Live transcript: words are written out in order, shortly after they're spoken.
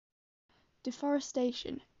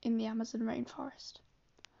Deforestation in the Amazon rainforest.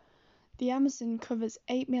 The Amazon covers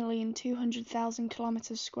 8,200,000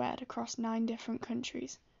 kilometers squared across 9 different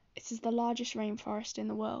countries. It is the largest rainforest in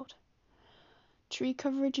the world. Tree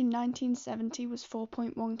coverage in 1970 was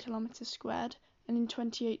 4.1 kilometers squared, and in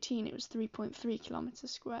 2018 it was 3.3 kilometers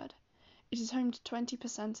squared. It is home to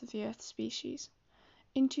 20% of the Earth's species.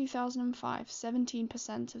 In 2005,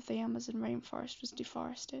 17% of the Amazon rainforest was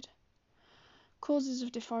deforested. Causes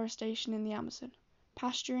of deforestation in the Amazon: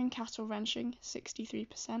 pasture and cattle ranching,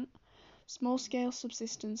 63%, small-scale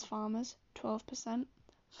subsistence farmers, 12%,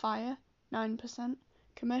 fire, 9%,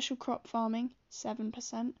 commercial crop farming,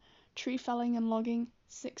 7%, tree felling and logging,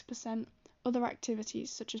 6%, other activities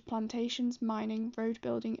such as plantations, mining, road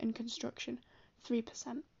building and construction,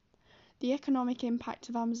 3%. The economic impact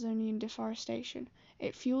of Amazonian deforestation: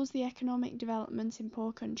 it fuels the economic development in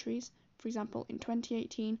poor countries. For example, in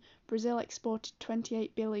 2018, Brazil exported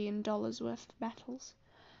 $28 billion worth of metals.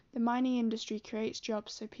 The mining industry creates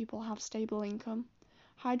jobs so people have stable income.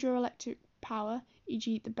 Hydroelectric power,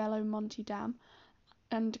 e.g. the Belo Monte Dam,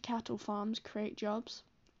 and cattle farms create jobs.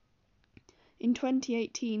 In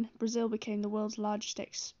 2018, Brazil became the world's largest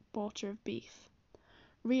exporter of beef.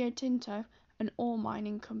 Rio Tinto, an ore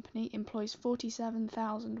mining company, employs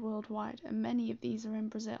 47,000 worldwide, and many of these are in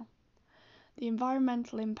Brazil. The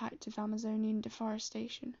environmental impact of Amazonian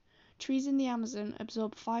deforestation: trees in the Amazon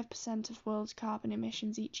absorb 5% of world's carbon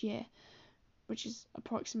emissions each year, which is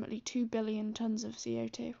approximately 2 billion tons of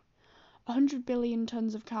CO2. 100 billion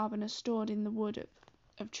tons of carbon are stored in the wood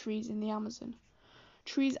of trees in the Amazon.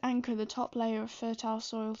 Trees anchor the top layer of fertile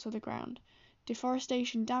soil to the ground.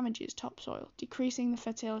 Deforestation damages topsoil, decreasing the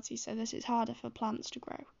fertility so that it's harder for plants to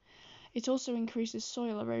grow. It also increases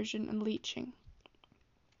soil erosion and leaching.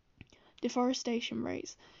 Deforestation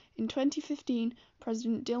rates: in 2015,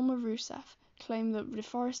 President Dilma Rousseff claimed that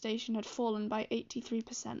deforestation had fallen by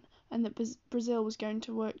 83% and that Brazil was going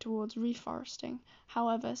to work towards reforesting.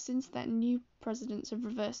 However, since then, new presidents have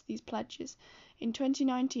reversed these pledges. In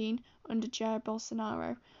 2019, under Jair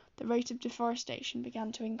Bolsonaro, the rate of deforestation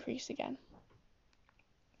began to increase again.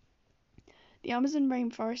 The Amazon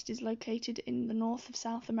rainforest is located in the north of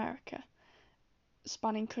South America,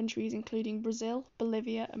 spanning countries including Brazil,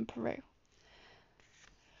 Bolivia, and Peru.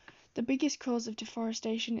 The biggest cause of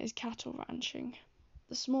deforestation is cattle ranching.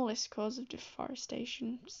 The smallest cause of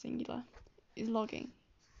deforestation, singular, is logging.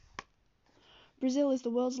 Brazil is the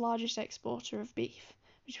world's largest exporter of beef.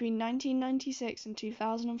 Between 1996 and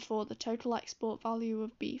 2004, the total export value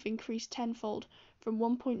of beef increased tenfold, from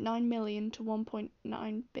 $1.9 million to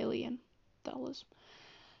 $1.9 billion.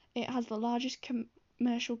 It has the largest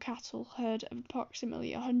commercial cattle herd of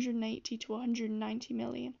approximately 180 to 190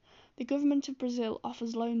 million. The government of Brazil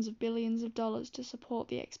offers loans of billions of dollars to support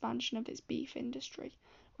the expansion of its beef industry.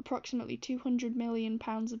 Approximately 200 million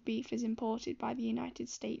pounds of beef is imported by the United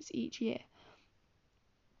States each year.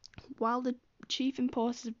 While the chief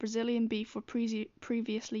importers of Brazilian beef were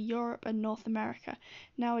previously Europe and North America,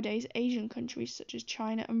 nowadays Asian countries such as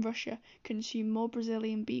China and Russia consume more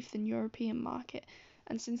Brazilian beef than European market,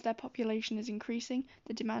 and since their population is increasing,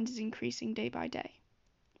 the demand is increasing day by day.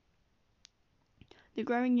 The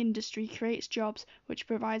growing industry creates jobs which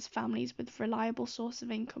provides families with a reliable source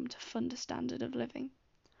of income to fund a standard of living.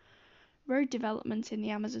 Road development in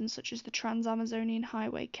the Amazon, such as the Trans-Amazonian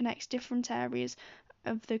Highway, connects different areas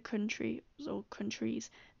of the country or countries,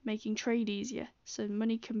 making trade easier so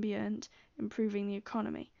money can be earned, improving the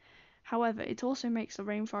economy. However, it also makes the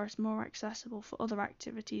rainforest more accessible for other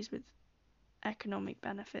activities with economic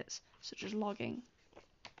benefits, such as logging.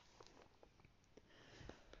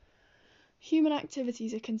 Human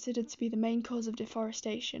activities are considered to be the main cause of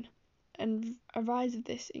deforestation, and a rise of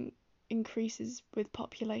this increases with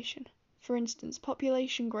population. For instance,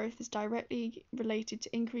 population growth is directly related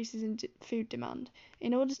to increases in food demand.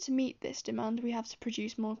 In order to meet this demand, we have to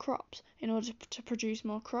produce more crops. In order to produce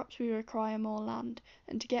more crops, we require more land.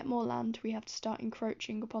 And to get more land, we have to start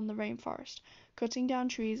encroaching upon the rainforest, cutting down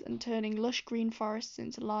trees and turning lush green forests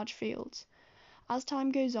into large fields. As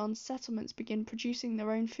time goes on, settlements begin producing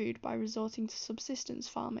their own food by resorting to subsistence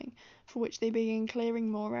farming, for which they begin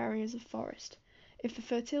clearing more areas of forest. If the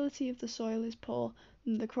fertility of the soil is poor,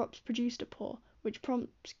 then the crops produced are poor, which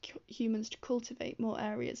prompts humans to cultivate more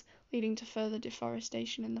areas, leading to further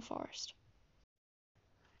deforestation in the forest.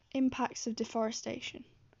 Impacts of deforestation.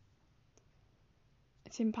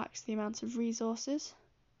 It impacts the amount of resources.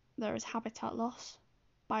 There is habitat loss,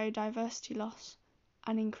 biodiversity loss,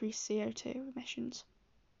 and increased CO2 emissions,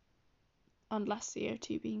 and less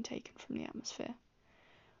CO2 being taken from the atmosphere.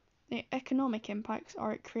 The economic impacts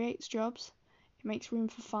are: it creates jobs, it makes room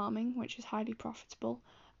for farming, which is highly profitable,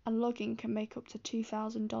 and logging can make up to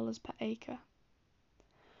 $2,000 per acre.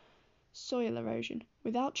 Soil erosion.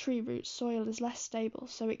 Without tree roots, soil is less stable,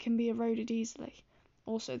 so it can be eroded easily.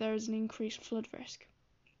 Also, there is an increased flood risk.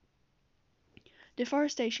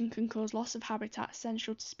 Deforestation can cause loss of habitat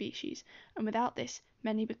essential to species, and without this,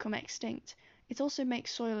 many become extinct. It also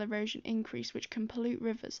makes soil erosion increase, which can pollute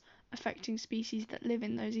rivers, affecting species that live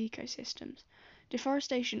in those ecosystems.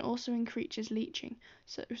 Deforestation also increases leaching,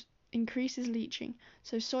 so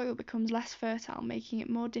soil becomes less fertile, making it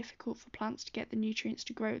more difficult for plants to get the nutrients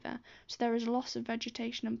to grow there, so there is a loss of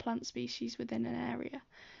vegetation and plant species within an area.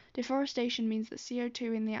 Deforestation means that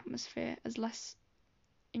CO2 in the atmosphere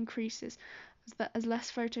increases as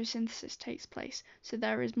less photosynthesis takes place, so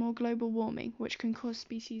there is more global warming, which can cause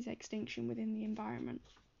species extinction within the environment.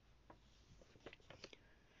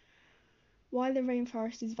 Why the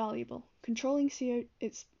rainforest is valuable.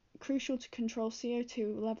 It's crucial to control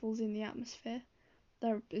CO2 levels in the atmosphere.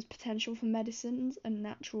 There is potential for medicines and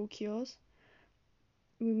natural cures.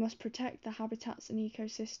 We must protect the habitats and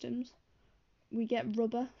ecosystems. We get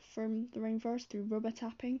rubber from the rainforest through rubber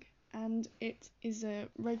tapping, and it is a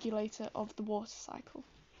regulator of the water cycle.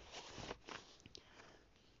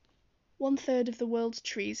 1/3 of the world's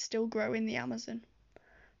trees still grow in the Amazon.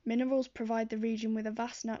 Minerals provide the region with a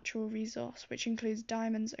vast natural resource, which includes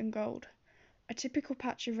diamonds and gold. A typical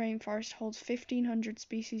patch of rainforest holds 1,500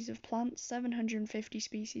 species of plants, 750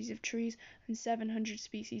 species of trees, and 700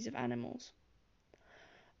 species of animals.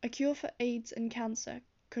 A cure for AIDS and cancer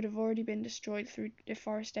could have already been destroyed through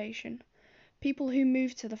deforestation. People who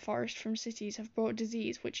moved to the forest from cities have brought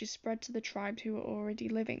disease which is spread to the tribes who are already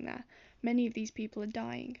living there. Many of these people are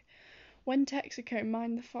dying. When Texaco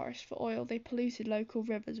mined the forest for oil, they polluted local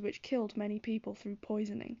rivers, which killed many people through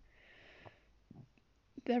poisoning.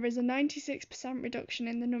 There is a 96% reduction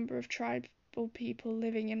in the number of tribal people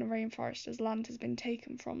living in a rainforest as land has been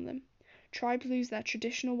taken from them. Tribes lose their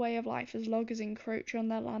traditional way of life as loggers encroach on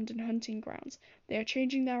their land and hunting grounds. They are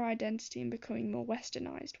changing their identity and becoming more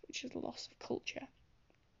westernized, which is a loss of culture.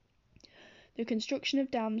 The construction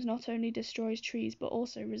of dams not only destroys trees but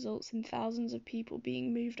also results in thousands of people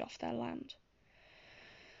being moved off their land.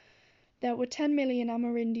 There were 10 million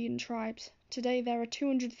Amerindian tribes. Today there are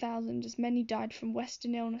 200,000 as many died from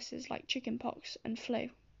western illnesses like chickenpox and flu.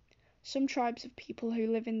 Some tribes of people who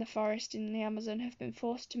live in the forest in the Amazon have been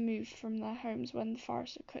forced to move from their homes when the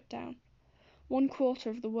forests are cut down. 1/4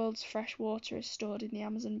 of the world's fresh water is stored in the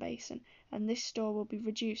Amazon basin, and this store will be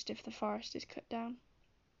reduced if the forest is cut down.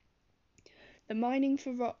 The mining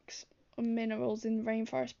for rocks and minerals in the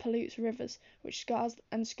rainforest pollutes rivers, which scars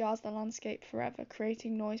the landscape forever,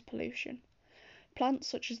 creating noise pollution. Plants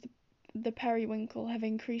such as the periwinkle have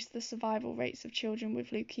increased the survival rates of children with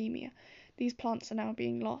leukemia. These plants are now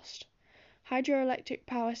being lost. Hydroelectric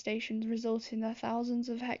power stations result in the thousands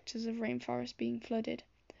of hectares of rainforest being flooded.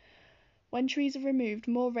 When trees are removed,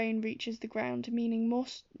 more rain reaches the ground, meaning more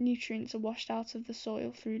nutrients are washed out of the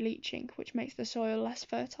soil through leaching, which makes the soil less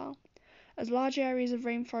fertile. As large areas of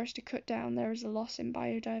rainforest are cut down, there is a loss in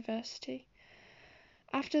biodiversity.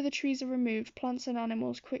 After the trees are removed, plants and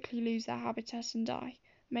animals quickly lose their habitats and die.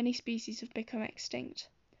 Many species have become extinct.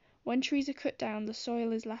 When trees are cut down, the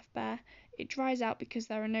soil is left bare. It dries out because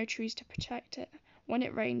there are no trees to protect it. When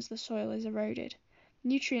it rains, the soil is eroded.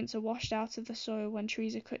 Nutrients are washed out of the soil when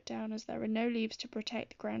trees are cut down as there are no leaves to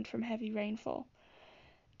protect the ground from heavy rainfall.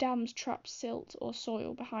 Dams trap silt or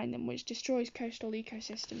soil behind them, which destroys coastal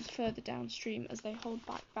ecosystems further downstream as they hold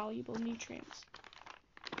back valuable nutrients.